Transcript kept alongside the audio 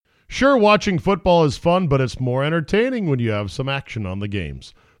Sure, watching football is fun, but it's more entertaining when you have some action on the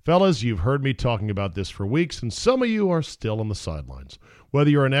games. Fellas, you've heard me talking about this for weeks, and some of you are still on the sidelines. Whether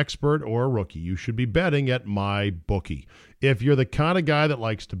you're an expert or a rookie, you should be betting at MyBookie. If you're the kind of guy that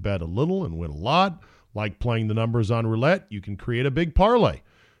likes to bet a little and win a lot, like playing the numbers on roulette, you can create a big parlay.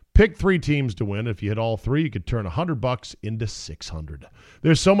 Pick 3 teams to win. If you hit all 3, you could turn $100 into $600.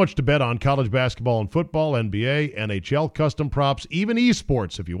 There's so much to bet on: college basketball and football, NBA, NHL, custom props, even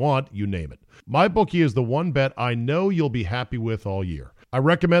esports if you want, you name it. MyBookie is the one bet I know you'll be happy with all year. I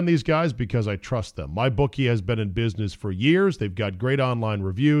recommend these guys because I trust them. MyBookie has been in business for years. They've got great online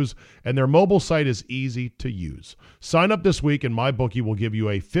reviews, and their mobile site is easy to use. Sign up this week, and MyBookie will give you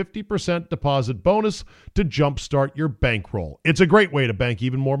a 50% deposit bonus to jumpstart your bankroll. It's a great way to bank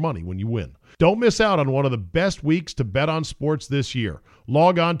even more money when you win. Don't miss out on one of the best weeks to bet on sports this year.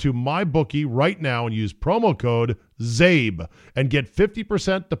 Log on to MyBookie right now and use promo code ZABE and get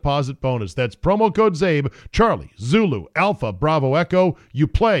 50% deposit bonus. That's promo code ZABE, Charlie, Zulu, Alpha, Bravo, Echo. You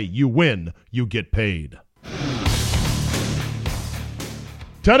play, you win, you get paid.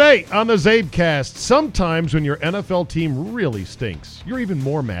 Today on the ZabeCast, sometimes when your NFL team really stinks, you're even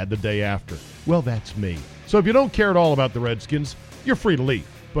more mad the day after. Well, that's me. So if you don't care at all about the Redskins, you're free to leave.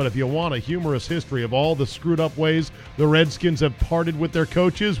 But if you want a humorous history of all the screwed up ways the Redskins have parted with their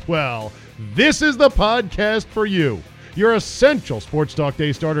coaches, well, this is the podcast for you. Your essential Sports Talk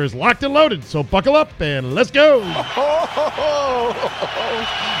Day starter is locked and loaded, so buckle up and let's go.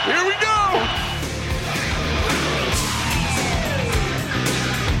 Here we go.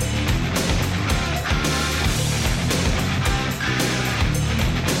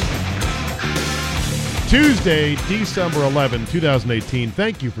 Tuesday, December 11, 2018.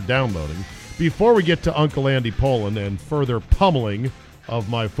 Thank you for downloading. Before we get to Uncle Andy Poland and further pummeling of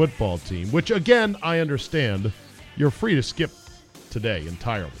my football team, which, again, I understand, you're free to skip today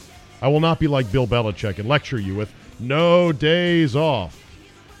entirely. I will not be like Bill Belichick and lecture you with no days off.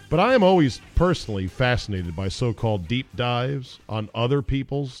 But I am always personally fascinated by so-called deep dives on other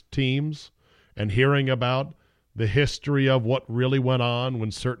people's teams and hearing about the history of what really went on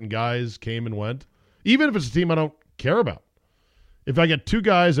when certain guys came and went. Even if it's a team I don't care about. If I get 2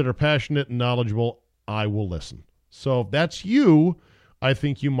 guys that are passionate and knowledgeable, I will listen. So if that's you, I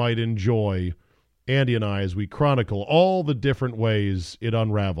think you might enjoy Andy and I as we chronicle all the different ways it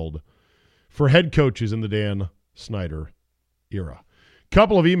unraveled for head coaches in the Dan Snyder era.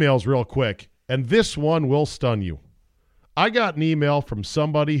 Couple of emails real quick, and this one will stun you. I got an email from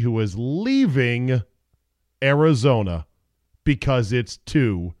somebody who is leaving Arizona because it's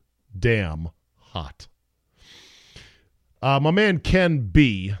too damn hot. My man Ken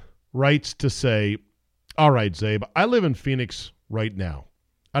B writes to say, all right, Zabe, I live in Phoenix right now,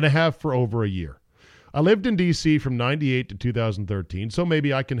 and I have for over a year. I lived in D.C. from 98 to 2013, so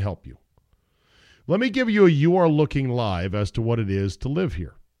maybe I can help you. Let me give you a You Are Looking Live as to what it is to live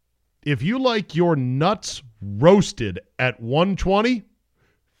here. If you like your nuts roasted at 120,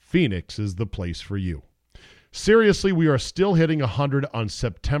 Phoenix is the place for you. Seriously, we are still hitting 100 on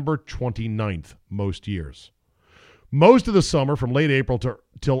September 29th most years. Most of the summer, from late April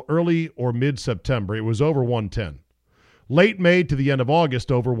till early or mid-September, it was over 110. Late May to the end of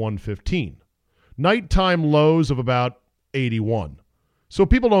August, over 115. Nighttime lows of about 81. So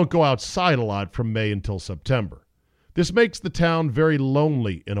people don't go outside a lot from May until September. This makes the town very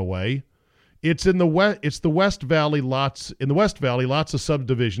lonely in a way. It's in the West Valley lots of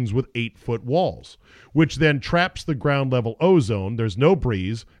subdivisions with 8-foot walls, which then traps the ground level ozone. There's no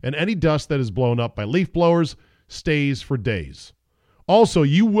breeze, and any dust that is blown up by leaf blowers stays for days. Also,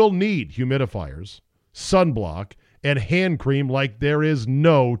 you will need humidifiers, sunblock, and hand cream like there is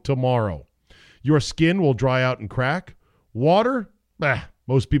no tomorrow. Your skin will dry out and crack. Water?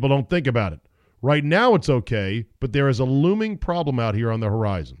 Most people don't think about it. Right now it's okay, but there is a looming problem out here on the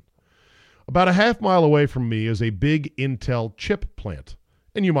horizon. About a half mile away from me is a big Intel chip plant.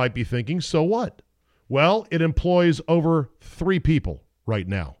 And you might be thinking, so what? Well, it employs over 3 people right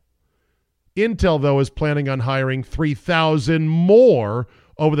now. Intel, though, is planning on hiring 3,000 more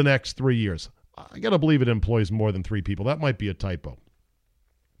over the next 3 years. I got to believe it employs more than 3 people. That might be a typo.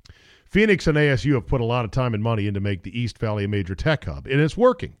 Phoenix and ASU have put a lot of time and money in to make the East Valley a major tech hub, and it's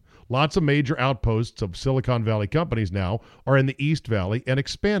working. Lots of major outposts of Silicon Valley companies now are in the East Valley and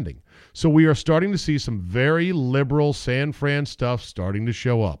expanding. So we are starting to see some very liberal San Fran stuff starting to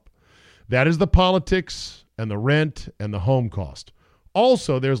show up. That is the politics and the rent and the home cost.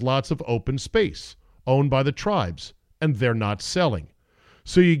 Also, there's lots of open space owned by the tribes, and they're not selling.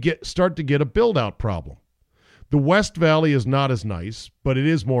 So you start to get a build-out problem. The West Valley is not as nice, but it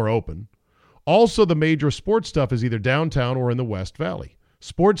is more open. Also, the major sports stuff is either downtown or in the West Valley.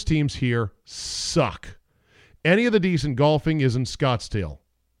 Sports teams here suck. Any of the decent golfing is in Scottsdale.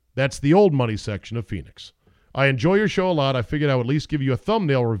 That's the old money section of Phoenix. I enjoy your show a lot. I figured I would at least give you a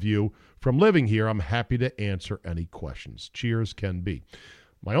thumbnail review. From living here, I'm happy to answer any questions. Cheers, Ken B.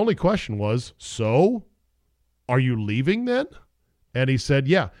 My only question was, so are you leaving then? And he said,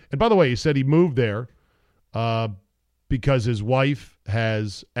 yeah. And by the way, he said he moved there because his wife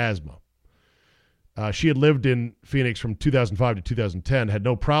has asthma. She had lived in Phoenix from 2005 to 2010, had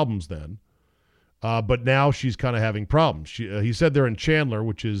no problems then. But now she's kind of having problems. He said they're in Chandler,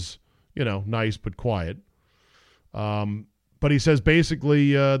 which is, nice but quiet. But he says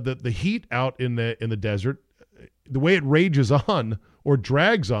basically the heat out in the desert, the way it rages on or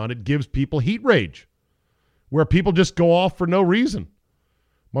drags on, it gives people heat rage, where people just go off for no reason.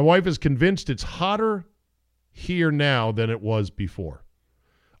 My wife is convinced it's hotter here now than it was before.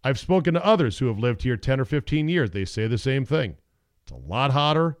 I've spoken to others who have lived here 10 or 15 years. They say the same thing. It's a lot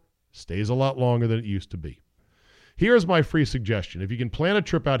hotter, stays a lot longer than it used to be. Here's my free suggestion. If you can plan a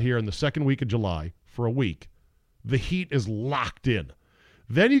trip out here in the second week of July for a week, the heat is locked in.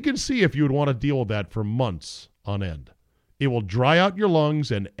 Then you can see if you would want to deal with that for months on end. It will dry out your lungs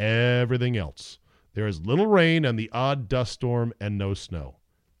and everything else. There is little rain and the odd dust storm and no snow.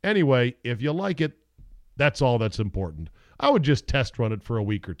 Anyway, if you like it, that's all that's important. I would just test run it for a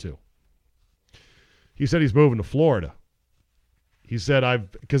week or two. He said he's moving to Florida. He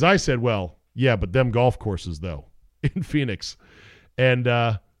said because I said, well, yeah, but them golf courses though in Phoenix. And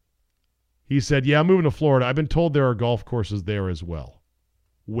he said, yeah, I'm moving to Florida. I've been told there are golf courses there as well.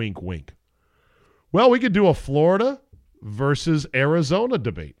 Wink, wink. Well, we could do a Florida versus Arizona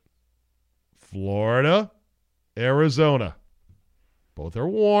debate. Florida, Arizona. Both are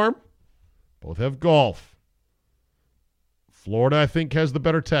warm. Both have golf. Florida, I think, has the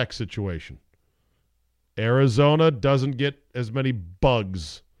better tax situation. Arizona doesn't get as many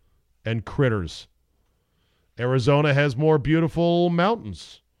bugs and critters. Arizona has more beautiful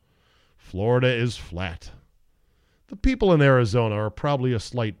mountains. Florida is flat. The people in Arizona are probably a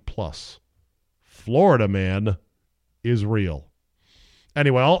slight plus. Florida, man, is real.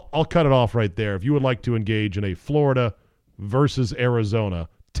 Anyway, I'll cut it off right there. If you would like to engage in a Florida versus Arizona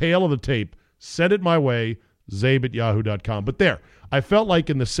tale of the tape, send it my way, zabe@yahoo.com. But there, I felt like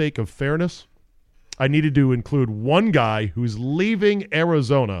in the sake of fairness, I needed to include one guy who's leaving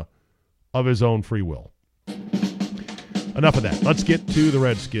Arizona of his own free will. Enough of that. Let's get to the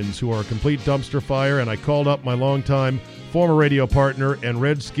Redskins, who are a complete dumpster fire, and I called up my longtime former radio partner and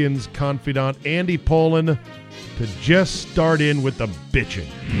Redskins confidant, Andy Pollin, to just start in with the bitching.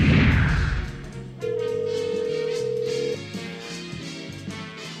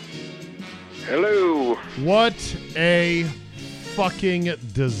 Hello. What a fucking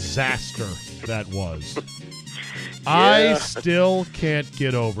disaster that was. Yeah. I still can't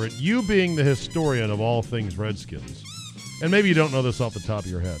get over it. You being the historian of all things Redskins, and maybe you don't know this off the top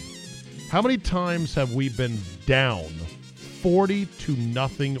of your head, how many times have we been down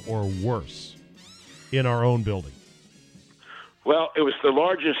 40-0 or worse in our own building? Well, it was the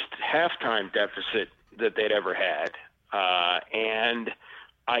largest halftime deficit that they'd ever had. And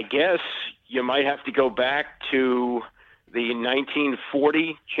I guess you might have to go back to the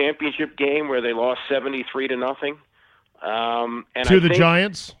 1940 championship game where they lost 73-0. And To the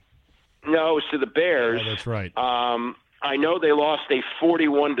Giants? No, it was to the Bears. Oh, that's right. I know they lost a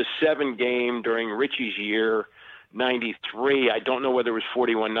 41-7 game during Richie's year, 93. I don't know whether it was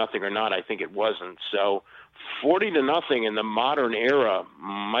 41-0 or not. I think it wasn't. So 40-0 in the modern era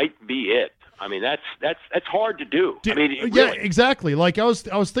might be it. I mean, that's hard to do. Really. Yeah, exactly. Like I was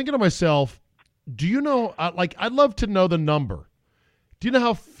thinking to myself, do you know? I'd love to know the number. Do you know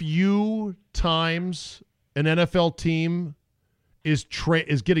how few times an NFL team is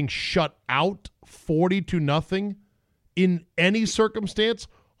getting shut out 40-0 in any circumstance,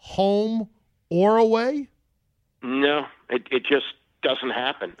 home or away? No, it just doesn't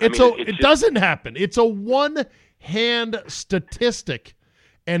happen. It doesn't happen. It's a one-hand statistic.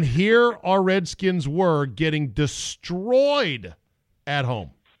 And here our Redskins were getting destroyed at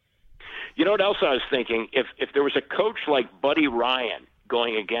home. You know what else I was thinking? If there was a coach like Buddy Ryan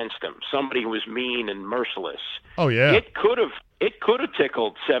going against him, somebody who was mean and merciless, oh yeah, it could have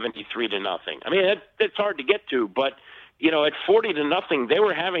tickled 73-0. I mean, that's hard to get to, but at 40-0, they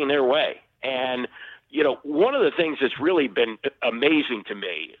were having their way. And one of the things that's really been amazing to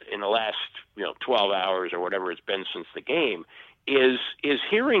me in the last 12 hours or whatever it's been since the game is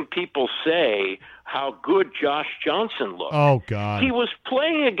hearing people say how good Josh Johnson looked. Oh, God. He was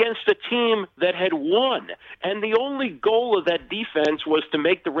playing against a team that had won, and the only goal of that defense was to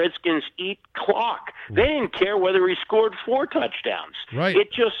make the Redskins eat clock. They didn't care whether he scored 4 touchdowns. Right. It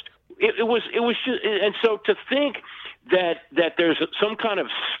was just, and so to think that there's some kind of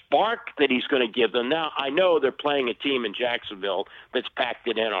spark that he's going to give them. Now, I know they're playing a team in Jacksonville that's packed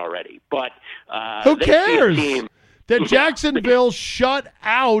it in already, but who cares? That Jacksonville shut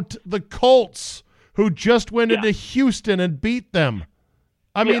out the Colts, who just went into Houston and beat them.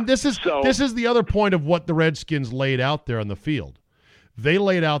 I mean, this is the other point of what the Redskins laid out there on the field. They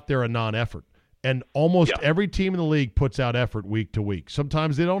laid out there a non-effort, and almost every team in the league puts out effort week to week.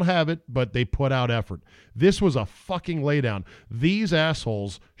 Sometimes they don't have it, but they put out effort. This was a fucking laydown. These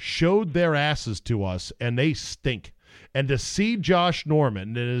assholes showed their asses to us, and they stink. And to see Josh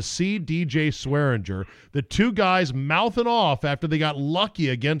Norman and to see DJ Swearinger, the two guys mouthing off after they got lucky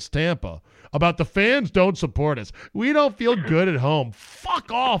against Tampa about the fans don't support us. We don't feel good at home.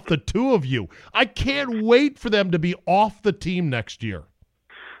 Fuck off, the two of you. I can't wait for them to be off the team next year.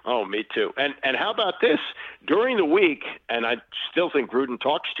 Oh, me too. And how about this? During the week, and I still think Gruden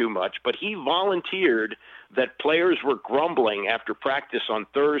talks too much, but he volunteered that players were grumbling after practice on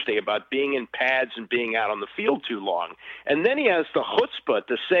Thursday about being in pads and being out on the field too long. And then he has the chutzpah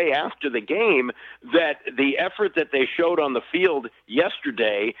to say after the game that the effort that they showed on the field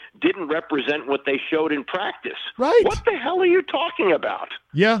yesterday didn't represent what they showed in practice. Right. What the hell are you talking about?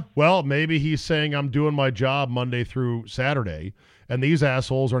 Yeah, well, maybe he's saying I'm doing my job Monday through Saturday, and these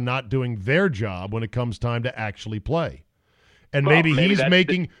assholes are not doing their job when it comes time to actually play. And maybe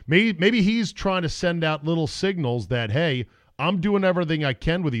he's trying to send out little signals that, hey, I'm doing everything I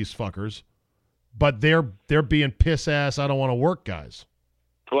can with these fuckers, but they're being piss ass, I don't want to work guys.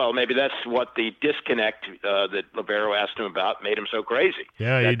 Well, maybe that's what the disconnect that Libero asked him about made him so crazy.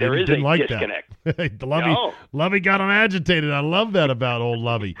 Yeah, he there didn't like disconnect. that. Lovey got him agitated. I love that about old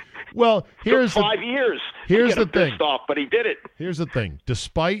Lovey. Well, here's took 5 years. Here's the thing. Pissed off, but he did it. Here's the thing.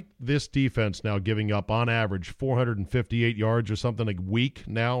 Despite this defense now giving up on average 458 yards or something a week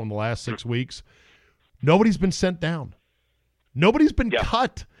now in the last 6 weeks, nobody's been sent down. Nobody's been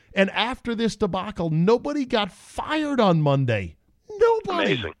cut. And after this debacle, nobody got fired on Monday.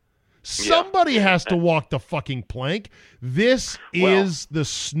 Nobody. Amazing. Somebody has to walk the fucking plank. This is the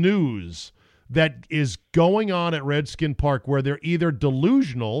snooze that is going on at Redskin Park, where they're either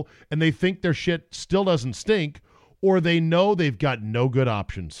delusional and they think their shit still doesn't stink, or they know they've got no good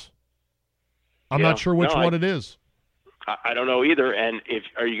options. I'm not sure which one it is. I don't know either. And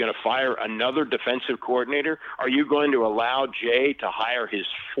are you going to fire another defensive coordinator? Are you going to allow Jay to hire his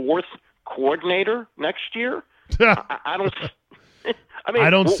 4th coordinator next year? I don't. I mean,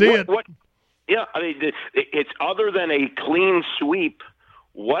 I don't see it. I mean, it's other than a clean sweep.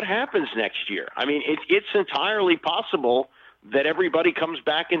 What happens next year? I mean, it's entirely possible that everybody comes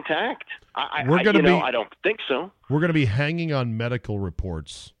back intact. I don't think so. We're going to be hanging on medical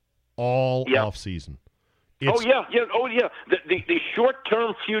reports all off season. Oh yeah. The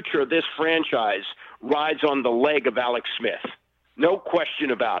short-term future of this franchise rides on the leg of Alex Smith. No question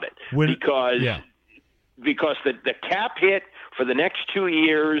about it. Because the cap hit for the next 2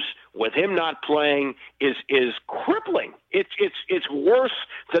 years with him not playing is crippling. It's worse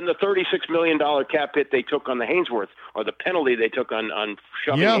than the $36 million cap hit they took on the Haynesworth, or the penalty they took on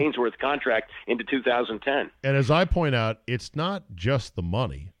shoving Haynesworth contract into 2010. And as I point out, it's not just the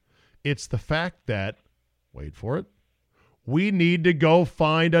money. It's the fact that, wait for it, we need to go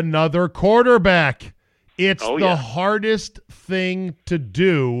find another quarterback. It's the hardest thing to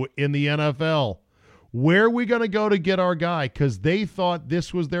do in the NFL. Where are we going to go to get our guy? Because they thought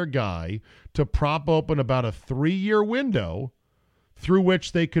this was their guy to prop open about a 3-year window through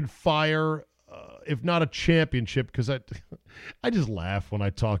which they could fire, if not a championship, because I just laugh when I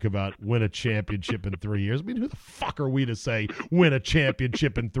talk about win a championship in 3 years. I mean, who the fuck are we to say win a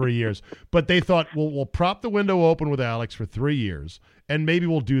championship in 3 years? But they thought, we'll prop the window open with Alex for 3 years, and maybe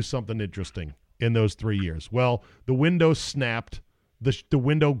we'll do something interesting in those 3 years. Well, the window snapped. The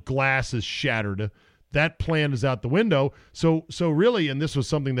window glass is shattered. That plan is out the window. So really, and this was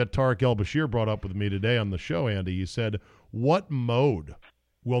something that Tarek El-Bashir brought up with me today on the show, Andy. He said, what mode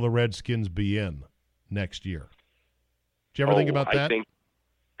will the Redskins be in next year? Did you ever think about that? I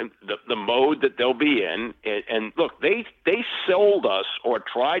think the mode that they'll be in, and look, they sold us, or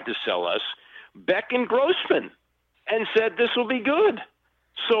tried to sell us, Beck and Grossman, and said this will be good.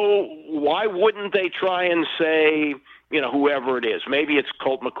 So why wouldn't they try and say, whoever it is, maybe it's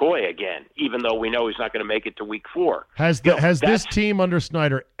Colt McCoy again, even though we know he's not going to make it to week 4. Has this team under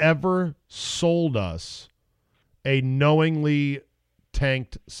Snyder ever sold us a knowingly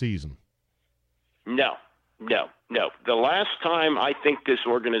tanked season? No. The last time I think this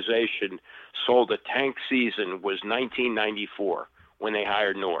organization sold a tank season was 1994 when they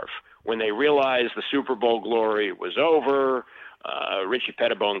hired Norv. When they realized the Super Bowl glory was over, Richie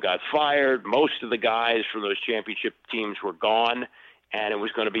Pettibone got fired, most of the guys from those championship teams were gone, and it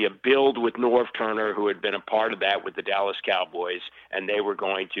was going to be a build with Norv Turner, who had been a part of that with the Dallas Cowboys, and they were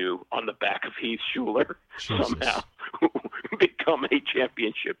going to, on the back of Heath Schuler, somehow become a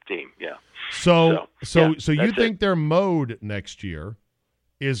championship team. Yeah. So you think their mode next year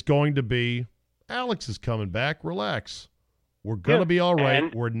is going to be, Alex is coming back, relax. We're going to be all right.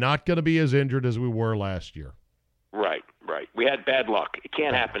 And we're not going to be as injured as we were last year. Right. We had bad luck. It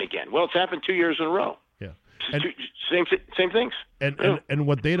can't happen again. Well, it's happened 2 years in a row. Yeah. Same things. And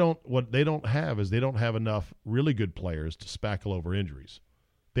what they don't have is they don't have enough really good players to spackle over injuries.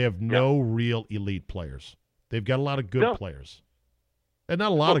 They have no real elite players. They've got a lot of good players. And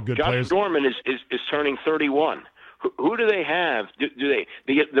not a lot of good players. Josh Norman is turning 31. Who do they have?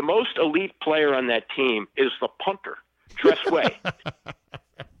 The most elite player on that team is the punter, Tress Way.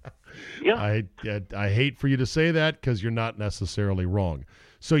 Yeah. I hate for you to say that because you're not necessarily wrong.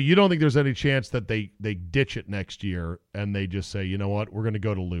 So you don't think there's any chance that they ditch it next year and they just say, you know what, we're going to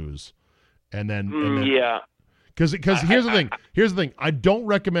go to lose, and then yeah. Because here's the thing. Here's the thing. I don't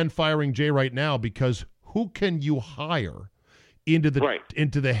recommend firing Jay right now because who can you hire into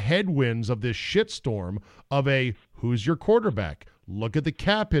the headwinds of this shitstorm of who's your quarterback? Look at the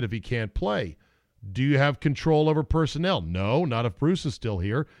cap hit if he can't play. Do you have control over personnel? No, not if Bruce is still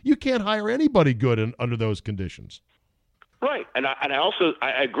here. You can't hire anybody good under those conditions. Right, and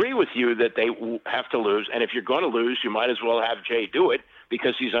I agree with you that they have to lose, and if you're going to lose, you might as well have Jay do it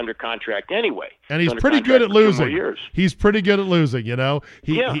because he's under contract anyway. And he's pretty good at losing. He's pretty good at losing, you know.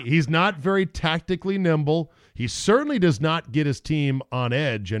 He's not very tactically nimble. He certainly does not get his team on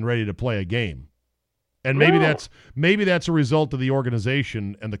edge and ready to play a game. And maybe that's a result of the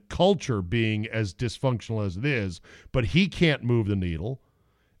organization and the culture being as dysfunctional as it is, but he can't move the needle.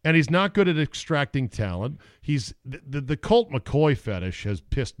 And he's not good at extracting talent. He's the Colt McCoy fetish has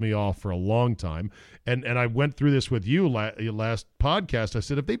pissed me off for a long time. And I went through this with you last podcast. I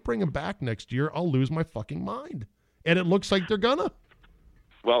said, if they bring him back next year, I'll lose my fucking mind. And it looks like they're gonna.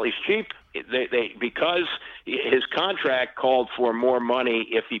 Well, he's cheap. Because his contract called for more money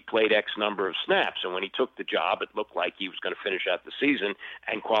if he played X number of snaps. And when he took the job, it looked like he was going to finish out the season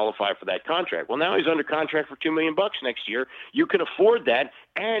and qualify for that contract. Well, now he's under contract for $2 million next year. You can afford that.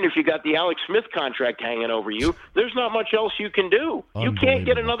 And if you got the Alex Smith contract hanging over you, there's not much else you can do. You can't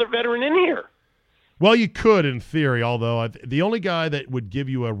get another veteran in here. Well, you could in theory, although the only guy that would give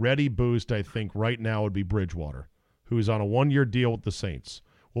you a ready boost, I think, right now would be Bridgewater, who's on a 1-year deal with the Saints.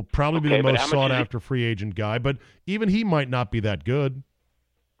 Will probably be the most sought-after free agent guy, but even he might not be that good.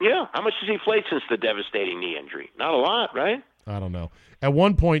 Yeah. How much has he played since the devastating knee injury? Not a lot, right? I don't know. At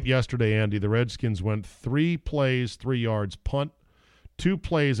one point yesterday, Andy, the Redskins went 3 plays, 3 yards, punt, 2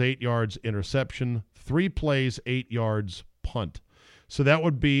 plays, 8 yards, interception, 3 plays, 8 yards, punt. So that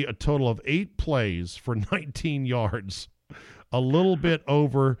would be a total of 8 plays for 19 yards, a little bit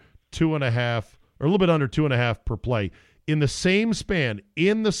over 2.5, or a little bit under 2.5 per play. In the same span,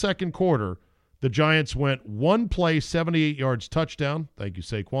 in the second quarter, the Giants went 1 play, 78 yards, touchdown. Thank you,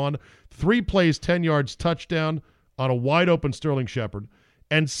 Saquon. 3 plays, 10 yards, touchdown on a wide-open Sterling Shepard.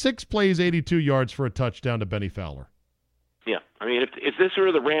 And 6 plays, 82 yards for a touchdown to Benny Fowler. Yeah. I mean, if this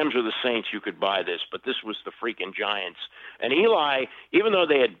were the Rams or the Saints, you could buy this. But this was the freaking Giants. And Eli, even though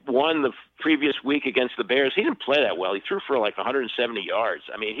they had won the previous week against the Bears, he didn't play that well. He threw for like 170 yards.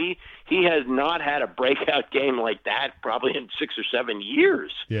 I mean, he has not had a breakout game like that probably in 6 or 7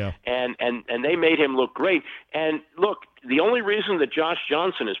 years. Yeah. And they made him look great. And look, the only reason that Josh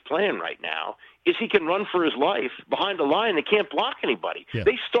Johnson is playing right now is he can run for his life behind a line that can't block anybody. Yeah.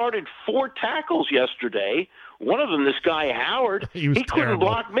 They started 4 tackles yesterday. One of them, this guy Howard, he couldn't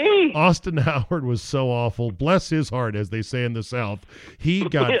block me. Austin Howard was so awful. Bless his heart, as they say in the South. He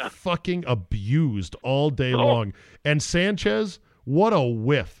got fucking abused all day long. And Sanchez, what a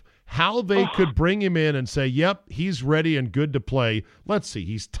whiff. How they could bring him in and say, yep, he's ready and good to play. Let's see.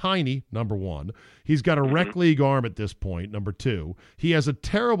 He's tiny, number 1. He's got a rec league arm at this point, number 2. He has a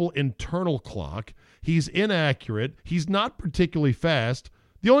terrible internal clock. He's inaccurate. He's not particularly fast.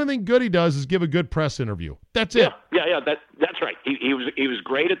 The only thing good he does is give a good press interview. That's it. Yeah. That's right. He was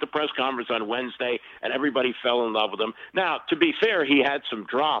great at the press conference on Wednesday, and everybody fell in love with him. Now, to be fair, he had some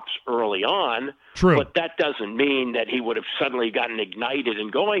drops early on. True. But that doesn't mean that he would have suddenly gotten ignited and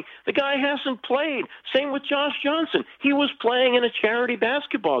going. The guy hasn't played. Same with Josh Johnson. He was playing in a charity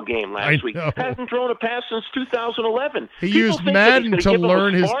basketball game last week. Hasn't thrown a pass since 2011. He used Madden to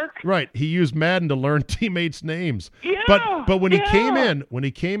learn his right. He used Madden to learn teammates' names. Yeah. But when he came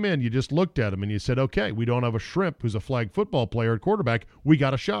in, you just looked at him and you said, "Okay, we don't have a shrimp who's a flag football player at quarterback. We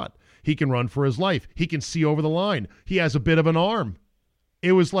got a shot. He can run for his life. He can see over the line. He has a bit of an arm."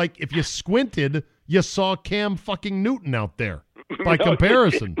 It was like if you squinted, you saw Cam fucking Newton out there by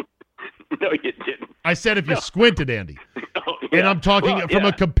comparison. No, you didn't. I said if you squinted, Andy. Oh, yeah. And I'm talking from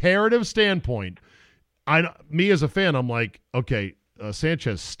a comparative standpoint. Me as a fan, I'm like, okay,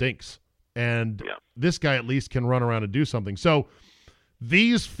 Sanchez stinks. And this guy at least can run around and do something. So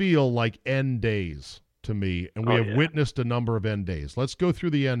these feel like end days to me, and we have witnessed a number of end days. Let's go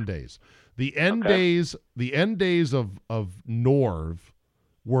through the end days. The end days of Norv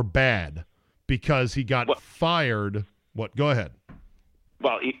were bad because he got fired. What? Go ahead.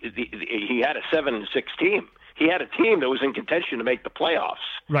 Well, he had a 7-6 team. He had a team that was in contention to make the playoffs.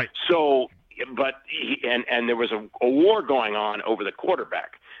 Right. So, but and there was a war going on over the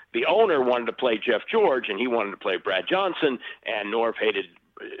quarterback. The owner wanted to play Jeff George, and he wanted to play Brad Johnson, and Norv hated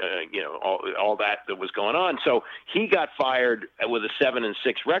all that was going on. So he got fired with a 7-6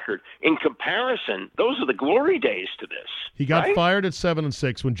 record. In comparison, those are the glory days to this. He got fired at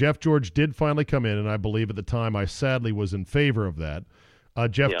 7-6 when Jeff George did finally come in, and I believe at the time I sadly was in favor of that.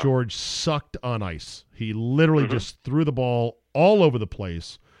 Jeff George sucked on ice. He literally just threw the ball all over the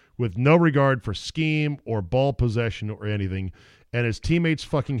place with no regard for scheme or ball possession or anything, and his teammates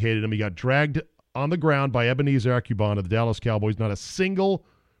fucking hated him. He got dragged on the ground by Ebenezer Akubon of the Dallas Cowboys. Not a single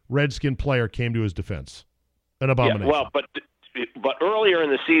Redskin player came to his defense. An abomination. Yeah, well, but earlier in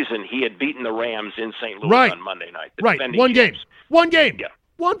the season, he had beaten the Rams in St. Louis on Monday night. One game. Yeah.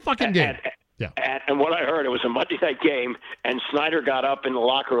 One fucking game. And what I heard, it was a Monday night game, and Snyder got up in the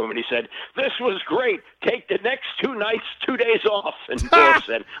locker room and he said, "This was great. Take the next 2 nights, 2 days off." And Bill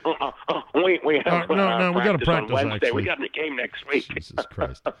said, "We have we got to practice on Wednesday. Actually. We got the game next week." Jesus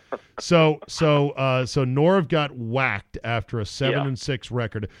Christ. So Norv got whacked after a 7-6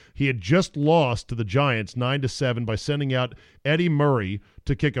 record. He had just lost to the Giants 9-7 by sending out Eddie Murray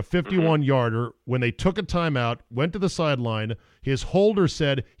to kick a 51-yarder. When they took a timeout, went to the sideline, his holder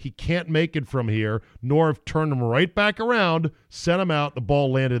said he can't make it from here. Norv turned him right back around, sent him out. The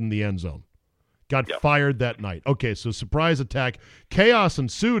ball landed in the end zone. Got fired that night. Okay, so surprise attack. Chaos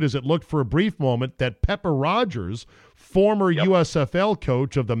ensued as it looked for a brief moment that Pepper Rogers, former USFL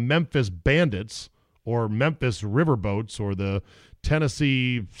coach of the Memphis Bandits or Memphis Riverboats or the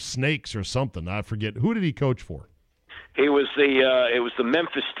Tennessee Snakes or something. I forget. Who did he coach for? It was the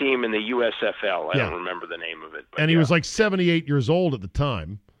Memphis team in the USFL. I don't remember the name of it. And he was like 78 years old at the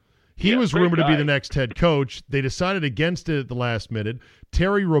time. He was rumored to be the next head coach. They decided against it at the last minute.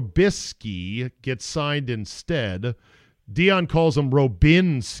 Terry Robisky gets signed instead. Dion calls him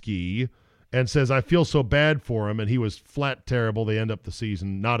Robinski and says, "I feel so bad for him," and he was flat terrible. They end up the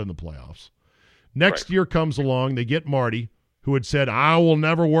season not in the playoffs. Next year comes along. They get Marty, who had said, "I will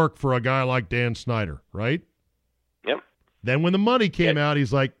never work for a guy like Dan Snyder," right? Yep. Then when the money came out,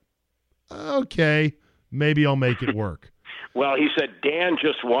 he's like, "Okay, maybe I'll make it work." Well, he said Dan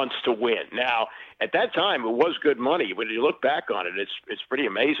just wants to win. Now, at that time, it was good money. When you look back on it, it's pretty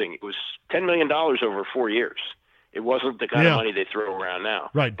amazing. It was $10 million over 4 years. It wasn't the kind of money they throw around now.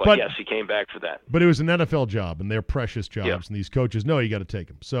 Right. But yes, he came back for that. But it was an NFL job, and they're precious jobs, and these coaches know you got to take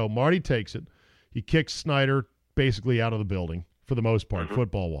them. So Marty takes it. He kicks Snyder basically out of the building for the most part,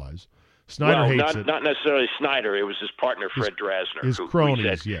 football-wise. Snyder hates it. Not necessarily Snyder. It was his partner, Fred Drasner. His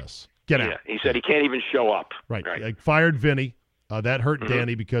cronies, yes. Get out. He said he can't even show up. Right. Like fired Vinny. That hurt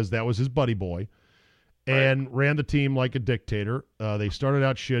Danny because that was his buddy boy. And ran the team like a dictator. They started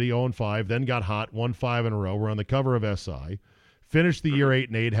out shitty, 0-5, then got hot, won 5 in a row. Were on the cover of SI. Finished the year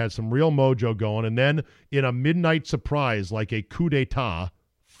 8-8, had some real mojo going, and then in a midnight surprise, like a coup d'etat,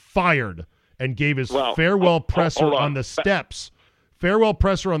 fired and gave his farewell presser on the steps. Farewell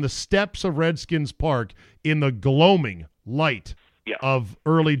presser on the steps of Redskins Park in the gloaming light of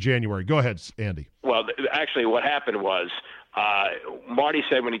early January. Go ahead, Andy. Well, actually, what happened was Marty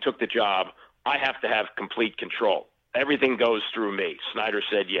said when he took the job, "I have to have complete control. Everything goes through me." Snyder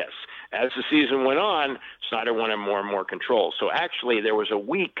said yes. As the season went on, Snyder wanted more and more control. So actually, there was a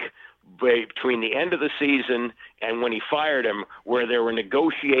week between the end of the seaon and when he fired him, where there were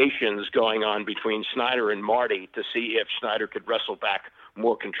negotiations going on between Snyder and Marty to see if Snyder could wrestle back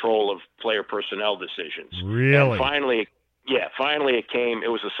more control of player personnel decisions. Really? And finally it came. It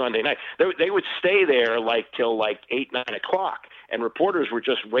was a Sunday night. They would stay there till 8, 9 o'clock, and reporters were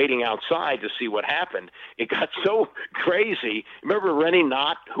just waiting outside to see what happened. It got so crazy. Remember Rennie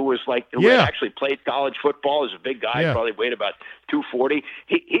Knott, who had actually played college football, is a big guy, probably weighed about 240.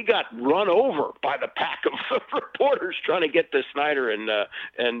 He got run over by the pack of reporters trying to get to Snyder and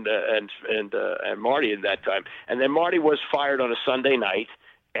Marty at that time. And then Marty was fired on a Sunday night.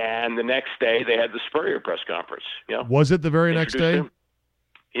 And the next day, they had the Spurrier press conference. Was it the very next day? Him.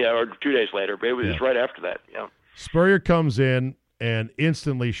 Yeah, or 2 days later. But it was right after that. Yeah. Spurrier comes in and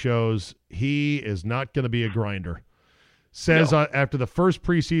instantly shows he is not going to be a grinder. Says after the first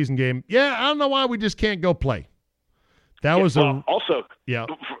preseason game, I don't know why we just can't go play. Also,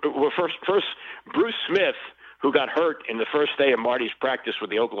 first, Bruce Smith, who got hurt in the first day of Marty's practice with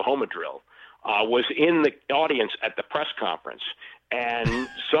the Oklahoma drill, was in the audience at the press conference. And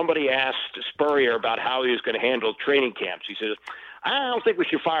somebody asked Spurrier about how he was going to handle training camps. He says, I don't think we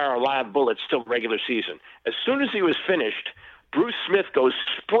should fire our live bullets till regular season. As soon as he was finished, Bruce Smith goes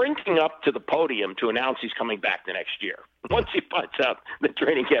sprinting up to the podium to announce he's coming back the next year. Once he finds out the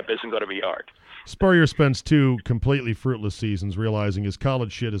training camp isn't going to be hard. Spurrier spends 2 completely fruitless seasons realizing his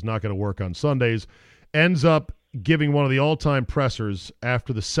college shit is not going to work on Sundays, ends up giving one of the all-time pressers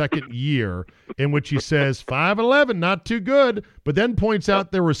after the second year in which he says 5-11, not too good, but then points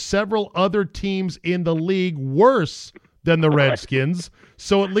out there were several other teams in the league worse than the Redskins,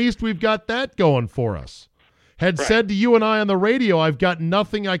 so at least we've got that going for us. Had said to you and I on the radio, I've got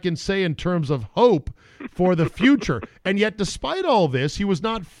nothing I can say in terms of hope for the future. And yet, despite all this, he was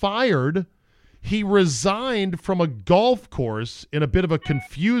not fired. He resigned from a golf course in a bit of a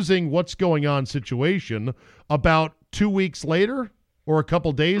confusing what's going on situation about 2 weeks later or a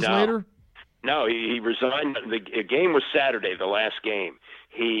couple days later. No, he resigned. The game was Saturday, the last game.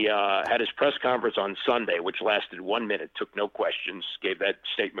 He had his press conference on Sunday, which lasted 1 minute, took no questions, gave that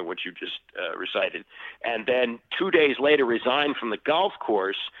statement which you just recited, and then 2 days later resigned from the golf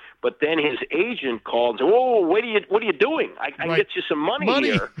course. But then his agent called and said, "Whoa, what are you doing? I can get you some money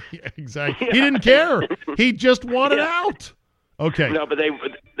here." Yeah, exactly. He didn't care. He just wanted out. Okay. No, but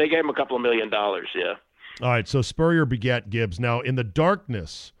they gave him a couple of $1 million. Yeah. All right. So Spurrier begat Gibbs. Now, in the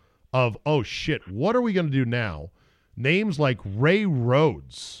darkness of what are we going to do now? Names like Ray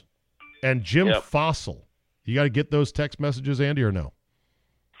Rhodes and Jim Fossil. You got to get those text messages, Andy, or no?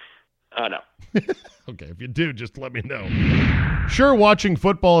 No. Okay, if you do, just let me know. Sure, watching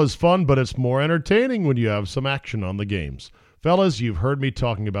football is fun, but it's more entertaining when you have some action on the games. Fellas, you've heard me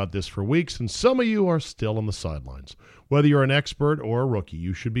talking about this for weeks, and some of you are still on the sidelines. Whether you're an expert or a rookie,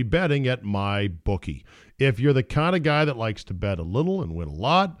 you should be betting at MyBookie. If you're the kind of guy that likes to bet a little and win a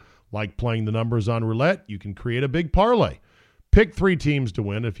lot, like playing the numbers on roulette, you can create a big parlay. Pick 3 teams to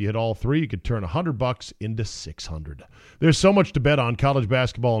win. If you hit all 3, you could turn $100 into $600. There's so much to bet on: college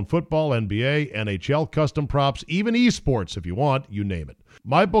basketball and football, NBA, NHL, custom props, even esports if you want, you name it.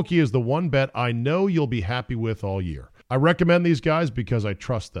 MyBookie is the one bet I know you'll be happy with all year. I recommend these guys because I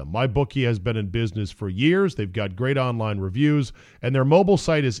trust them. MyBookie has been in business for years. They've got great online reviews, and their mobile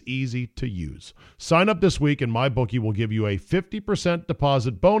site is easy to use. Sign up this week, and MyBookie will give you a 50%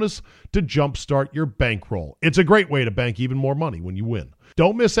 deposit bonus to jumpstart your bankroll. It's a great way to bank even more money when you win.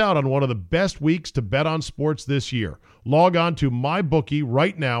 Don't miss out on one of the best weeks to bet on sports this year. Log on to MyBookie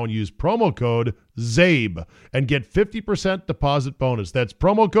right now and use promo code ZABE and get 50% deposit bonus. That's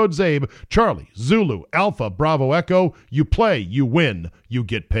promo code ZABE, Charlie, Zulu, Alpha, Bravo, Echo. You play, you win, you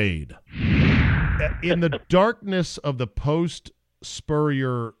get paid. In the darkness of the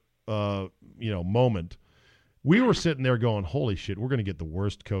post-Spurrier moment, we were sitting there going, holy shit, we're going to get the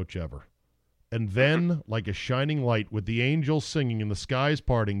worst coach ever. And then, like a shining light with the angels singing and the skies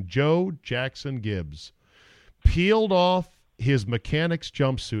parting, Joe Jackson Gibbs peeled off his mechanic's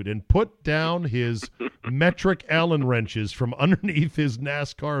jumpsuit and put down his metric Allen wrenches from underneath his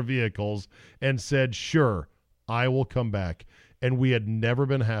NASCAR vehicles and said, sure, I will come back. And we had never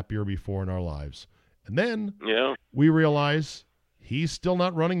been happier before in our lives. And then we realize he's still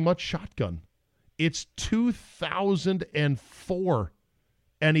not running much shotgun. It's 2004.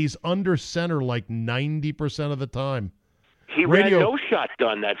 And he's under center like 90% of the time. He ran no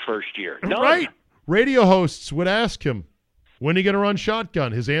shotgun that first year. None. Right. Radio hosts would ask him, when are you going to run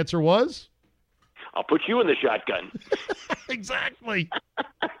shotgun? His answer was? I'll put you in the shotgun. Exactly.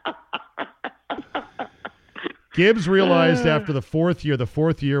 Gibbs realized after the fourth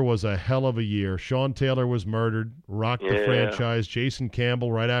year was a hell of a year. Sean Taylor was murdered, rocked the franchise. Jason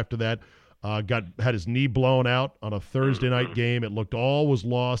Campbell, right after that, had his knee blown out on a Thursday night game. It looked all was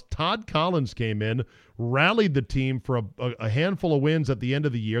lost. Todd Collins came in, rallied the team for a handful of wins at the end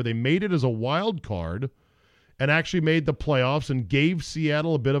of the year. They made it as a wild card and actually made the playoffs and gave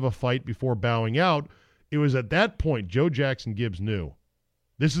Seattle a bit of a fight before bowing out. It was at that point Joe Jackson Gibbs knew,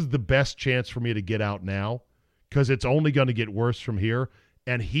 this is the best chance for me to get out now because it's only going to get worse from here,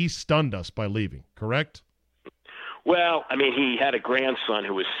 and he stunned us by leaving, correct? Well, I mean, he had a grandson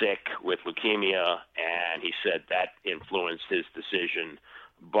who was sick with leukemia, and he said that influenced his decision.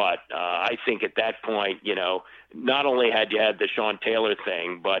 But I think at that point, not only had you had the Sean Taylor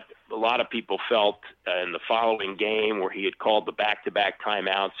thing, but a lot of people felt in the following game where he had called the back-to-back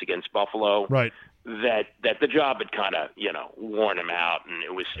timeouts against Buffalo, right, that the job had kind of, worn him out, and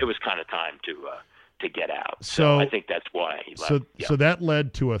it was kind of time to get out. So I think that's why he left. So that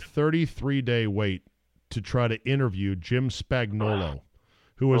led to a 33-day wait to try to interview Jim Spagnuolo,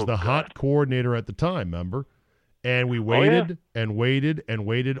 who was the hot coordinator at the time, remember? And we waited and waited and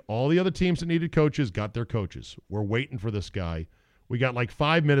waited. All the other teams that needed coaches got their coaches. We're waiting for this guy. We got like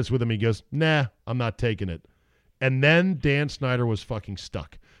 5 minutes with him. He goes, nah, I'm not taking it. And then Dan Snyder was fucking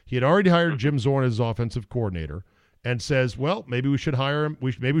stuck. He had already hired Jim Zorn as his offensive coordinator and says, well, maybe we should hire him.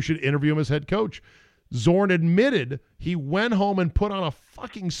 Maybe we should interview him as head coach. Zorn admitted he went home and put on a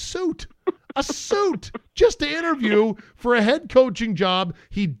fucking suit. A suit just to interview for a head coaching job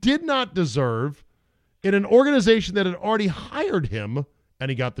he did not deserve in an organization that had already hired him, and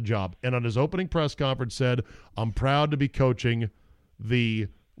he got the job. And on his opening press conference said, I'm proud to be coaching the,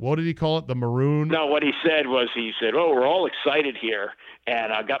 what did he call it, the Maroon? No, what he said was, we're all excited here,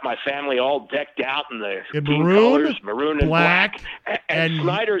 and I got my family all decked out in the team colors, maroon and black. And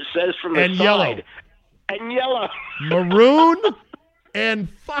Snyder says from the side, yellow. And yellow. Maroon and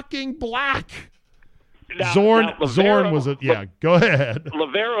fucking black. Now, Zorn Lavero, was go ahead.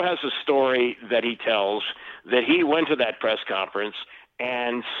 Lavero has a story that he tells that he went to that press conference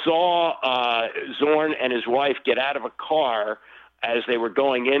and saw Zorn and his wife get out of a car as they were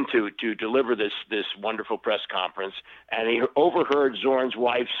going in to deliver this wonderful press conference, and he overheard Zorn's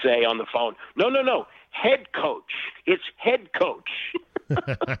wife say on the phone, no, head coach. It's head coach.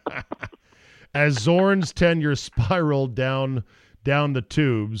 As Zorn's tenure spiraled down the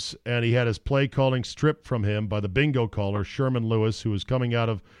tubes, and he had his play calling stripped from him by the bingo caller, Sherman Lewis, who was coming out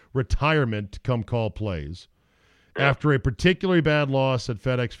of retirement to come call plays. After a particularly bad loss at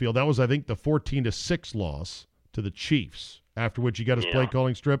FedEx Field, that was, I think, the 14-6 loss to the Chiefs, after which he got his play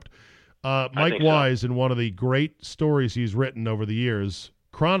calling stripped. Mike Wise, in one of the great stories he's written over the years,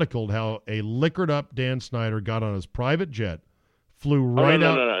 chronicled how a liquored-up Dan Snyder got on his private jet, flew right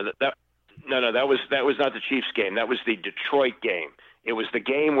out. No, that was not the Chiefs game. That was the Detroit game. It was the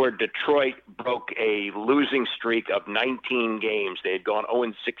game where Detroit broke a losing streak of 19 games. They had gone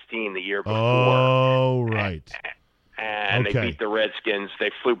 0-16 the year before. Oh, right. And they beat the Redskins.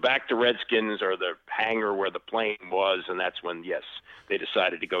 They flew back to Redskins or the hangar where the plane was, and that's when, they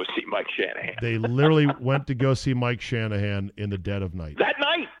decided to go see Mike Shanahan. They literally went to go see Mike Shanahan in the dead of night. That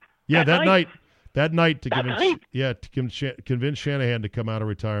night. Yeah, that night. That night to convince Shanahan to come out of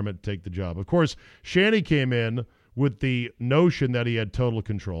retirement and take the job. Of course, Shanny came in with the notion that he had total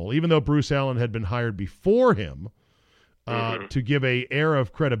control, even though Bruce Allen had been hired before him to give a air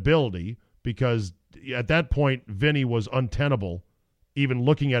of credibility, because at that point, Vinny was untenable, even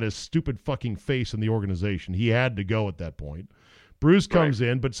looking at his stupid fucking face in the organization. He had to go at that point. Bruce comes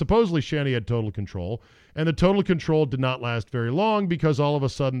in, but supposedly Shanny had total control, and the total control did not last very long because all of a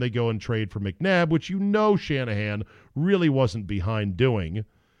sudden they go and trade for McNabb, which Shanahan really wasn't behind doing.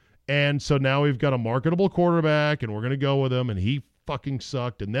 And so now we've got a marketable quarterback, and we're going to go with him, and he fucking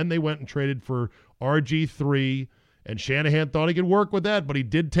sucked. And then they went and traded for RG3, and Shanahan thought he could work with that, but he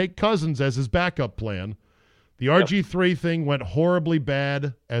did take Cousins as his backup plan. The RG3 thing went horribly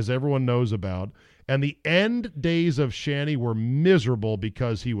bad, as everyone knows about. And the end days of Shanny were miserable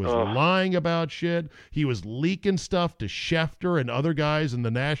because he was lying about shit. He was leaking stuff to Schefter and other guys in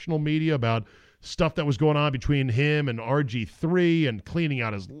the national media about stuff that was going on between him and RG3 and cleaning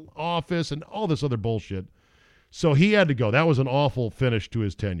out his office and all this other bullshit. So he had to go. That was an awful finish to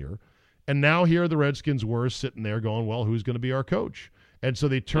his tenure. And now here the Redskins were sitting there going, well, who's going to be our coach? And so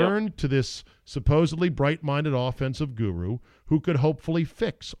they turned to this supposedly bright-minded offensive guru who could hopefully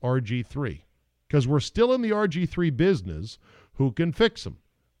fix RG3. Because we're still in the RG3 business. Who can fix him?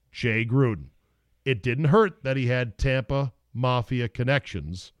 Jay Gruden. It didn't hurt that he had Tampa Mafia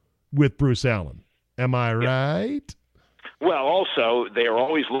connections with Bruce Allen. Am I right? Well, also, they are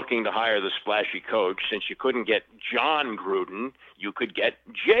always looking to hire the splashy coach. Since you couldn't get John Gruden, you could get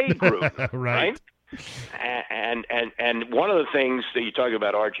Jay Gruden, Right. And one of the things that you talk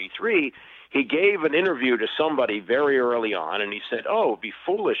about RG3, he gave an interview to somebody very early on, and he said, "Oh, it'd be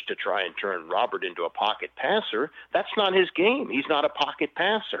foolish to try and turn Robert into a pocket passer. That's not his game. He's not a pocket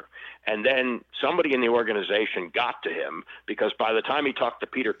passer." And then somebody in the organization got to him, because by the time he talked to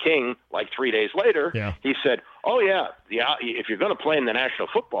Peter King, like 3 days later, Yeah. he said, "Oh yeah, if you're going to play in the National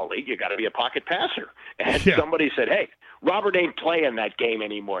Football League, you got to be a pocket passer." And somebody said, "Hey, Robert ain't playing that game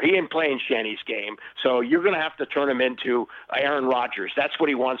anymore. He ain't playing Shanny's game. So you're going to have to turn him into Aaron Rodgers. That's what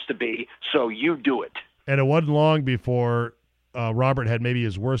he wants to be. So you do it." And it wasn't long before Robert had maybe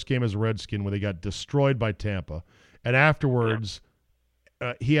his worst game as a Redskin, when they got destroyed by Tampa. And afterwards,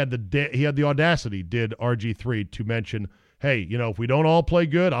 he had the audacity, did RG3, to mention, "Hey, if we don't all play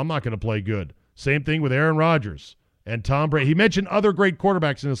good, I'm not going to play good." Same thing with Aaron Rodgers and Tom Brady. He mentioned other great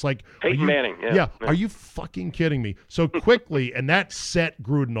quarterbacks, and it's like, Peyton Manning. Yeah. Are you fucking kidding me? So quickly, and that set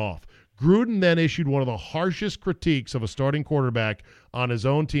Gruden off. Gruden then issued one of the harshest critiques of a starting quarterback on his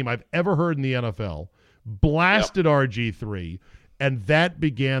own team I've ever heard in the NFL, blasted RG3, and that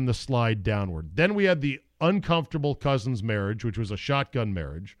began the slide downward. Then we had the uncomfortable Cousins marriage, which was a shotgun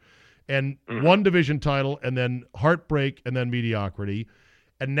marriage, and one division title, and then heartbreak, and then mediocrity.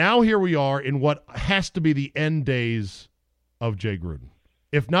 And now here we are in what has to be the end days of Jay Gruden.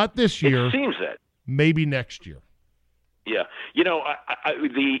 If not this year, It seems that. maybe next year. Yeah.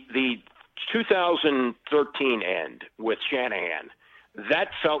 The 2013 end with Shanahan, that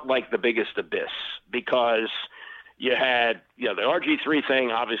felt like the biggest abyss, because you had, the RG3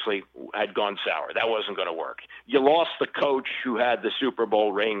 thing obviously had gone sour. That wasn't going to work. You lost the coach who had the Super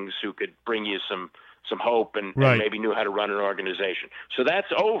Bowl rings, who could bring you some hope and maybe knew how to run an organization. So that's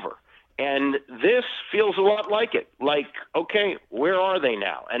over. And this feels a lot like it. Like, okay, where are they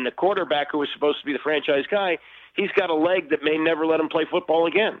now? And the quarterback who was supposed to be the franchise guy, he's got a leg that may never let him play football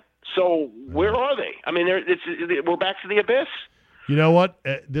again. So where are they? I mean, we're back to the abyss. You know what?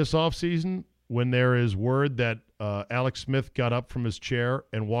 This offseason, when there is word that Alex Smith got up from his chair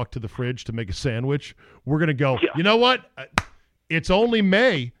and walked to the fridge to make a sandwich, we're going to go, You know what? It's only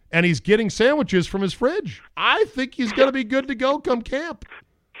May, and he's getting sandwiches from his fridge. I think he's going to be good to go come camp.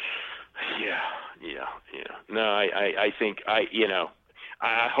 Yeah. No, I think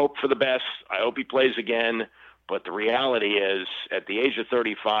I hope for the best. I hope he plays again. But the reality is, at the age of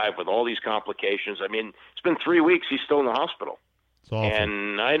 35, with all these complications, I mean, it's been 3 weeks. He's still in the hospital. It's awful.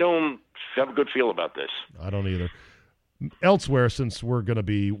 And I don't have a good feel about this. I don't either. Elsewhere, since we're going to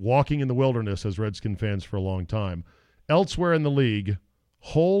be walking in the wilderness as Redskin fans for a long time, elsewhere in the league,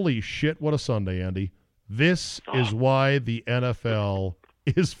 holy shit, what a Sunday, Andy. This is why the NFL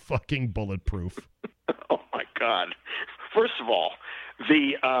is fucking bulletproof. Oh, my God. First of all,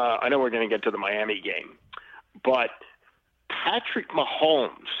 I know we're going to get to the Miami game, but Patrick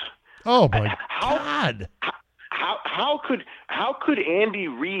Mahomes. Oh, my God. How could Andy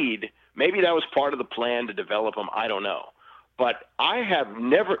Reid, maybe that was part of the plan to develop him, I don't know. But I have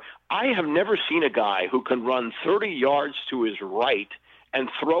never seen a guy who can run 30 yards to his right and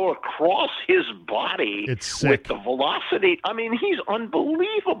throw across his body with the velocity. I mean, he's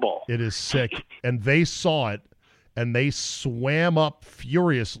unbelievable. It is sick. And they saw it, and they swam up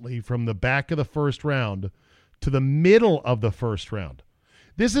furiously from the back of the first round to the middle of the first round.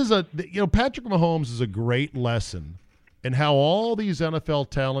 This is Patrick Mahomes is a great lesson in how all these NFL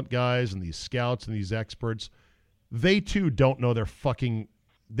talent guys and these scouts and these experts, they too don't know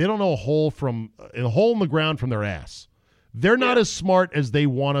they don't know a hole in the ground from their ass. They're not as smart as they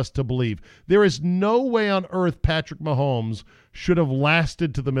want us to believe. There is no way on earth Patrick Mahomes should have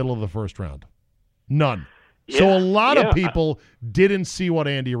lasted to the middle of the first round. None. Yeah, so a lot of people didn't see what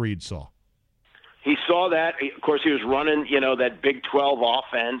Andy Reid saw. He saw that. Of course, he was running, that Big 12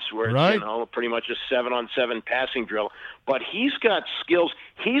 offense where it's, pretty much a 7-on-7 passing drill. But he's got skills.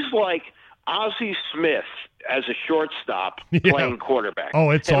 He's like Ozzie Smith as a shortstop playing quarterback. Oh,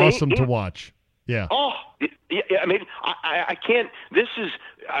 it's awesome to watch. Yeah. Oh, yeah. I mean, I can't.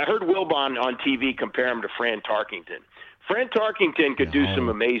 I heard Wilbon on TV compare him to Fran Tarkington. Fran Tarkington could do some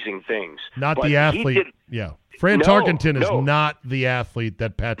amazing things. Not the athlete. Fran Tarkington is not the athlete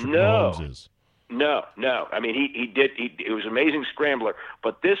that Patrick Mahomes is. No. I mean, he was an amazing scrambler,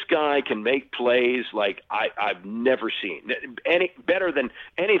 but this guy can make plays like I've never seen. Better than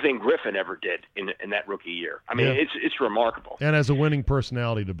anything Griffin ever did in that rookie year. I mean, it's remarkable. And has a winning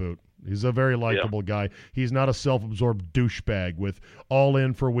personality to boot. He's a very likable guy. He's not a self-absorbed douchebag with all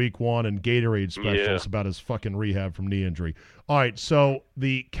in for week one and Gatorade specials about his fucking rehab from knee injury. All right, so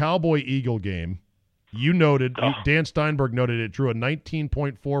the Cowboy-Eagle game, You noted, Dan Steinberg noted it drew a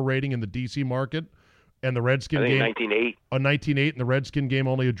 19.4 rating in the D.C. market, and the Redskin game 19.8. A 19.8, and the Redskin game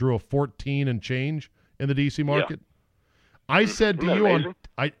only drew a 14 and change in the D.C. market. Yeah. I said to you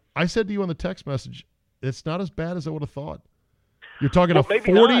I said to you on the text message, it's not as bad as I would have thought. You're talking a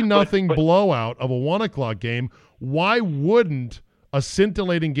 40-0 blowout of a 1 o'clock game. Why wouldn't a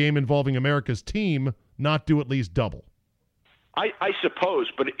scintillating game involving America's team not do at least double? I suppose,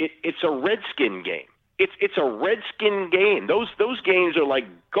 but it's a Redskin game. It's a Redskin game. Those games are like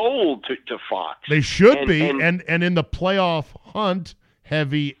gold to Fox. They should be, and in the playoff hunt,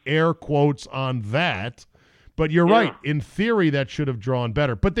 heavy air quotes on that. But you're right. In theory, that should have drawn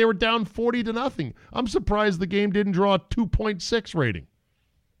better. But they were down 40-0. I'm surprised the game didn't draw a 2.6 rating.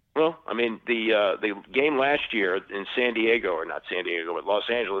 Well, I mean, the game last year in San Diego, or not San Diego, but Los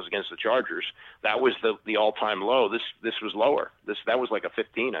Angeles against the Chargers, that was the all-time low. This was lower. That was like a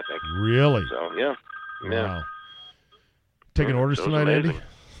 15, I think. Really? So yeah. Wow. Taking orders tonight, Andy?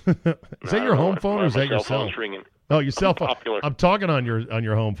 Is that your home phone or is that your cell? Oh, your cell phone. I'm talking on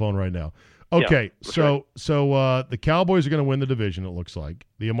your home phone right now. Okay, yeah, so the Cowboys are going to win the division, it looks like.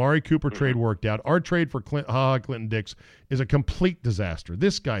 The Amari Cooper trade worked out. Our trade for Clinton Dix is a complete disaster.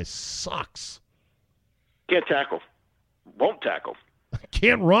 This guy sucks. Can't tackle. Won't tackle.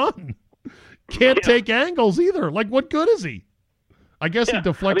 Can't run. Can't take angles either. Like, what good is he? I guess he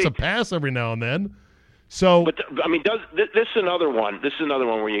deflects a pass every now and then. So, but I mean, this is another one. This is another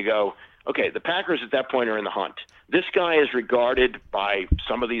one where you go, okay, the Packers at that point are in the hunt. This guy is regarded by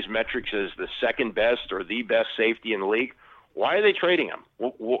some of these metrics as the second best or the best safety in the league. Why are they trading him?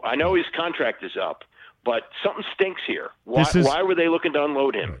 Well, I know his contract is up, but something stinks here. Why were they looking to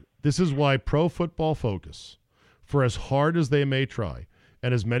unload him? This is why Pro Football Focus, for as hard as they may try,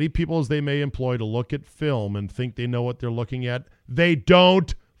 and as many people as they may employ to look at film and think they know what they're looking at, they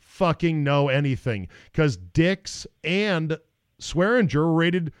don't fucking know anything. Because Dix and Swearinger were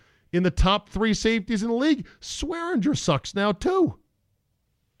rated in the top 3 safeties in the league. Swearinger sucks now, too.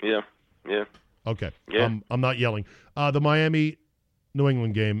 Yeah. Okay. Yeah. I'm not yelling. The Miami-New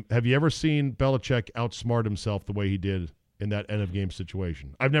England game, have you ever seen Belichick outsmart himself the way he did in that end-of-game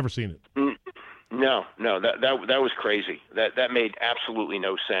situation? I've never seen it. No, that was crazy. That made absolutely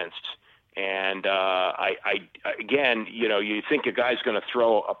no sense. And I again, you think a guy's going to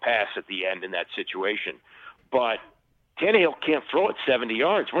throw a pass at the end in that situation, but Tannehill can't throw it 70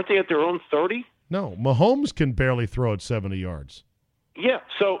 yards. Weren't they at their own 30? No, Mahomes can barely throw it 70 yards. Yeah,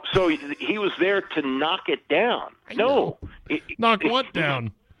 so he was there to knock it down. No, knock what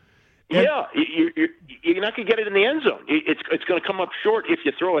down? Yeah, you're not going to get it in the end zone. It's going to come up short if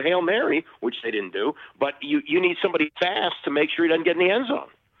you throw a Hail Mary, which they didn't do. But you need somebody fast to make sure he doesn't get in the end zone.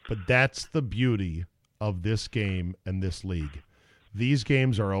 But that's the beauty of this game and this league. These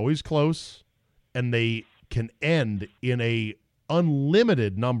games are always close, and they can end in a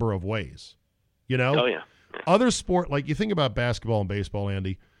unlimited number of ways. Oh, yeah. Other sport, like you think about basketball and baseball,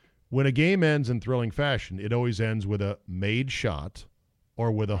 Andy, when a game ends in thrilling fashion, it always ends with a made shot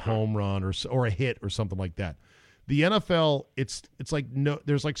or with a home run or a hit or something like that. The NFL, it's like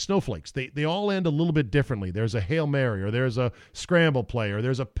there's like snowflakes. They all end a little bit differently. There's a Hail Mary, or there's a scramble play, or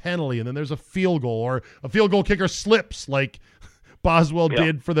there's a penalty, and then there's a field goal, or a field goal kicker slips like Boswell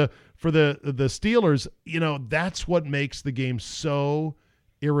did for the Steelers. That's what makes the game so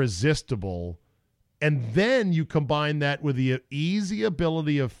irresistible. And then you combine that with the easy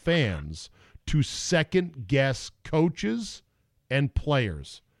ability of fans to second guess coaches and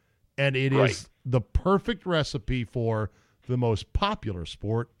players. And it is the perfect recipe for the most popular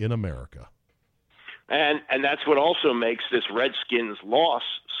sport in America. And that's what also makes this Redskins loss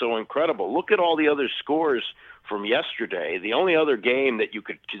so incredible. Look at all the other scores from yesterday. The only other game that you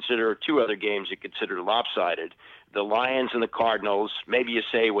could consider, 2 other games you consider lopsided, the Lions and the Cardinals. Maybe you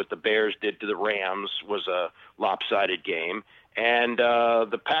say what the Bears did to the Rams was a lopsided game. And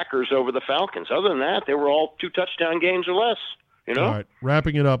the Packers over the Falcons. Other than that, they were all 2-touchdown games or less. All right,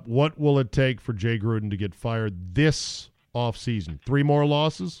 wrapping it up, what will it take for Jay Gruden to get fired this offseason? 3 more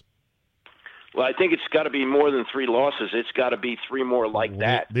losses? Well, I think it's got to be more than 3 losses. It's got to be 3 more like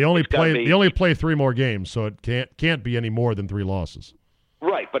that. They only play 3 more games, so it can't be any more than 3 losses.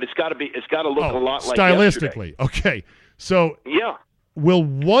 Right, but it's got to look a lot like stylistically. Yesterday. Okay, so will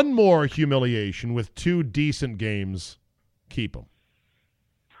one more humiliation with 2 decent games keep him?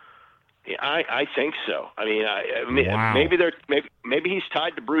 Yeah, I think so. I mean, wow. maybe he's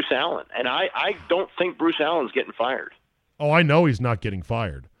tied to Bruce Allen, and I don't think Bruce Allen's getting fired. Oh, I know he's not getting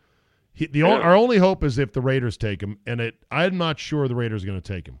fired. Our only hope is if the Raiders take him, and I'm not sure the Raiders are going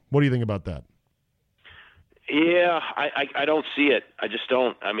to take him. What do you think about that? Yeah, I don't see it. I just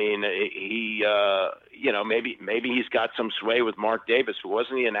don't. I mean, he maybe he's got some sway with Mark Davis.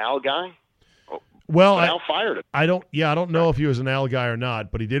 Wasn't he an Al guy? Well, Al fired him. I don't know if he was an Al guy or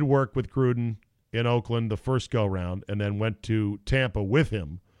not, but he did work with Gruden in Oakland the first go-round and then went to Tampa with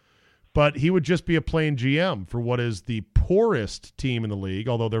him. But he would just be a plain GM for what is the poorest team in the league,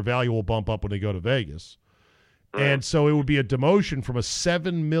 although their value will bump up when they go to Vegas. Right. And so it would be a demotion from a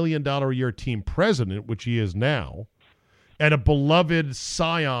 $7 million a year team president, which he is now, and a beloved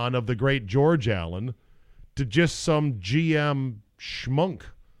scion of the great George Allen, to just some GM schmunk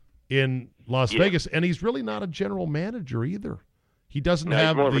in Las Vegas. And he's really not a general manager either. He doesn't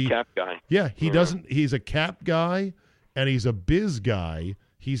have he's more of a cap guy. Yeah, he doesn't. He's a cap guy and he's a biz guy.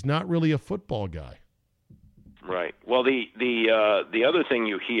 He's not really a football guy. Right. Well, the other thing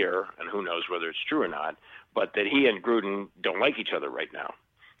you hear, and who knows whether it's true or not, but that he and Gruden don't like each other right now.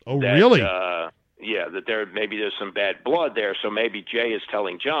 Oh, really? Yeah, that there's some bad blood there. So maybe Jay is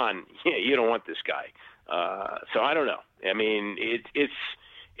telling John, yeah, you don't want this guy. So I don't know. I mean,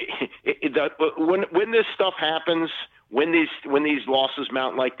 when this stuff happens, when these losses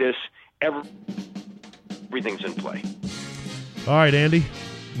mount like this, everything's in play. All right, Andy,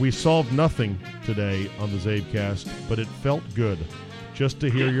 we solved nothing today on the Zabecast, but it felt good just to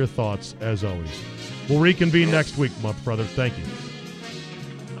hear your thoughts, as always. We'll reconvene next week, my brother. Thank you.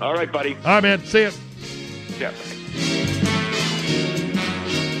 All right, buddy. All right, man. See ya. Yeah.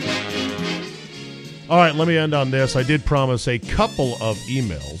 All right, let me end on this. I did promise a couple of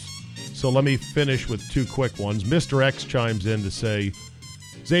emails, so let me finish with two quick ones. Mr. X chimes in to say,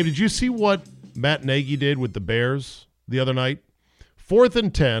 Zabe, did you see what Matt Nagy did with the Bears the other night? 4th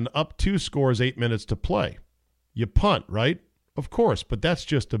and 10, up 2 scores, 8 minutes to play. You punt, right? Of course, but that's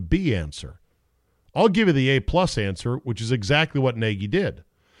just a B answer. I'll give you the A-plus answer, which is exactly what Nagy did.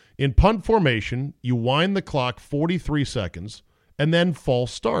 In punt formation, you wind the clock 43 seconds and then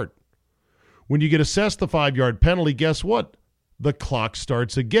false start. When you get assessed the 5-yard penalty, guess what? The clock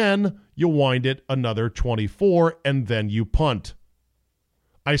starts again, you wind it another 24, and then you punt.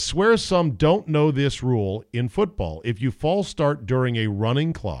 I swear some don't know this rule in football. If you false start during a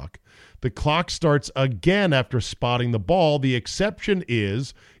running clock, the clock starts again after spotting the ball. The exception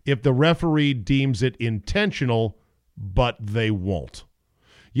is if the referee deems it intentional, but they won't.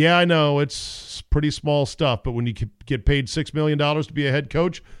 Yeah, I know it's pretty small stuff, but when you get paid $6 million to be a head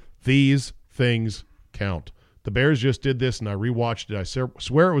coach, these things count. The Bears just did this, and I rewatched it. I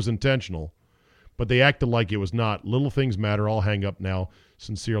swear it was intentional, but they acted like it was not. Little things matter. I'll hang up now.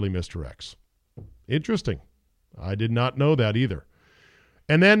 Sincerely, Mr. X. Interesting. I did not know that either.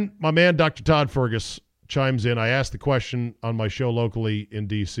 And then my man, Dr. Todd Fergus, chimes in. I asked the question on my show locally in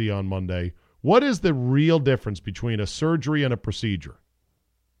D.C. on Monday. What is the real difference between a surgery and a procedure?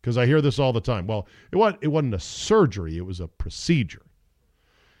 Because I hear this all the time. Well, it wasn't a surgery. It was a procedure.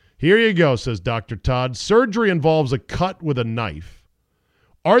 Here you go, says Dr. Todd. Surgery involves a cut with a knife.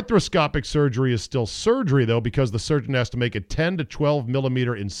 Arthroscopic surgery is still surgery, though, because the surgeon has to make a 10 to 12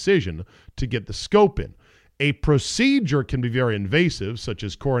 millimeter incision to get the scope in. A procedure can be very invasive, such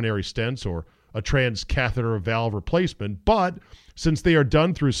as coronary stents or a transcatheter valve replacement, but since they are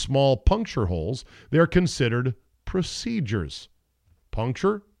done through small puncture holes, they are considered procedures.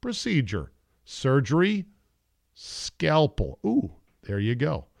 Puncture, procedure. Surgery, scalpel. Ooh, there you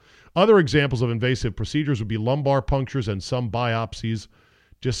go. Other examples of invasive procedures would be lumbar punctures and some biopsies.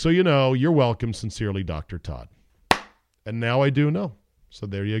 Just so you know, you're welcome. Sincerely, Dr. Todd. And now I do know. So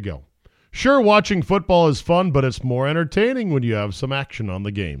there you go. Sure, watching football is fun, but it's more entertaining when you have some action on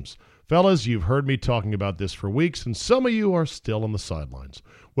the games. Fellas, you've heard me talking about this for weeks, and some of you are still on the sidelines.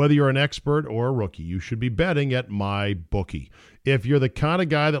 Whether you're an expert or a rookie, you should be betting at MyBookie. If you're the kind of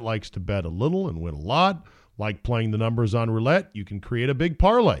guy that likes to bet a little and win a lot, like playing the numbers on roulette, you can create a big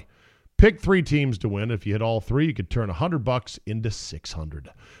parlay. Pick 3 teams to win. If you hit all 3, you could turn $100 into $600.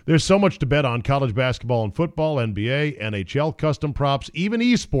 There's so much to bet on: college basketball and football, NBA, NHL, custom props, even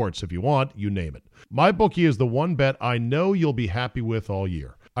esports if you want, you name it. MyBookie is the one bet I know you'll be happy with all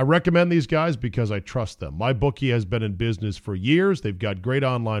year. I recommend these guys because I trust them. MyBookie has been in business for years. They've got great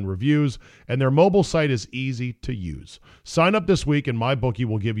online reviews, and their mobile site is easy to use. Sign up this week, and MyBookie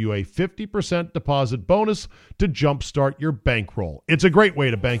will give you a 50% deposit bonus to jumpstart your bankroll. It's a great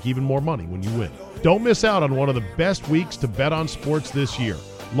way to bank even more money when you win. Don't miss out on one of the best weeks to bet on sports this year.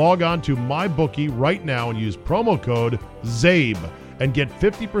 Log on to MyBookie right now and use promo code ZABE and get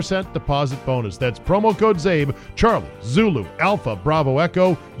 50% deposit bonus. That's promo code ZABE, Charlie, Zulu, Alpha, Bravo,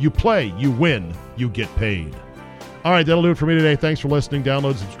 Echo. You play, you win, you get paid. All right, that'll do it for me today. Thanks for listening.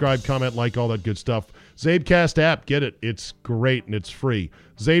 Download, subscribe, comment, like, all that good stuff. Zabecast app, get it. It's great and it's free.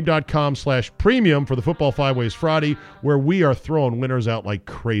 Zabe.com/premium for the Football Five Ways Friday, where we are throwing winners out like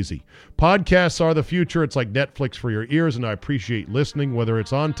crazy. Podcasts are the future. It's like Netflix for your ears, and I appreciate listening, whether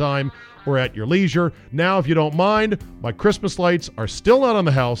it's on time or at your leisure. Now, if you don't mind, my Christmas lights are still not on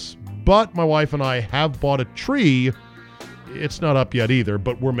the house, but my wife and I have bought a tree. It's not up yet either,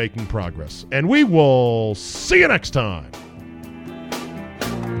 but we're making progress. And we will see you next time.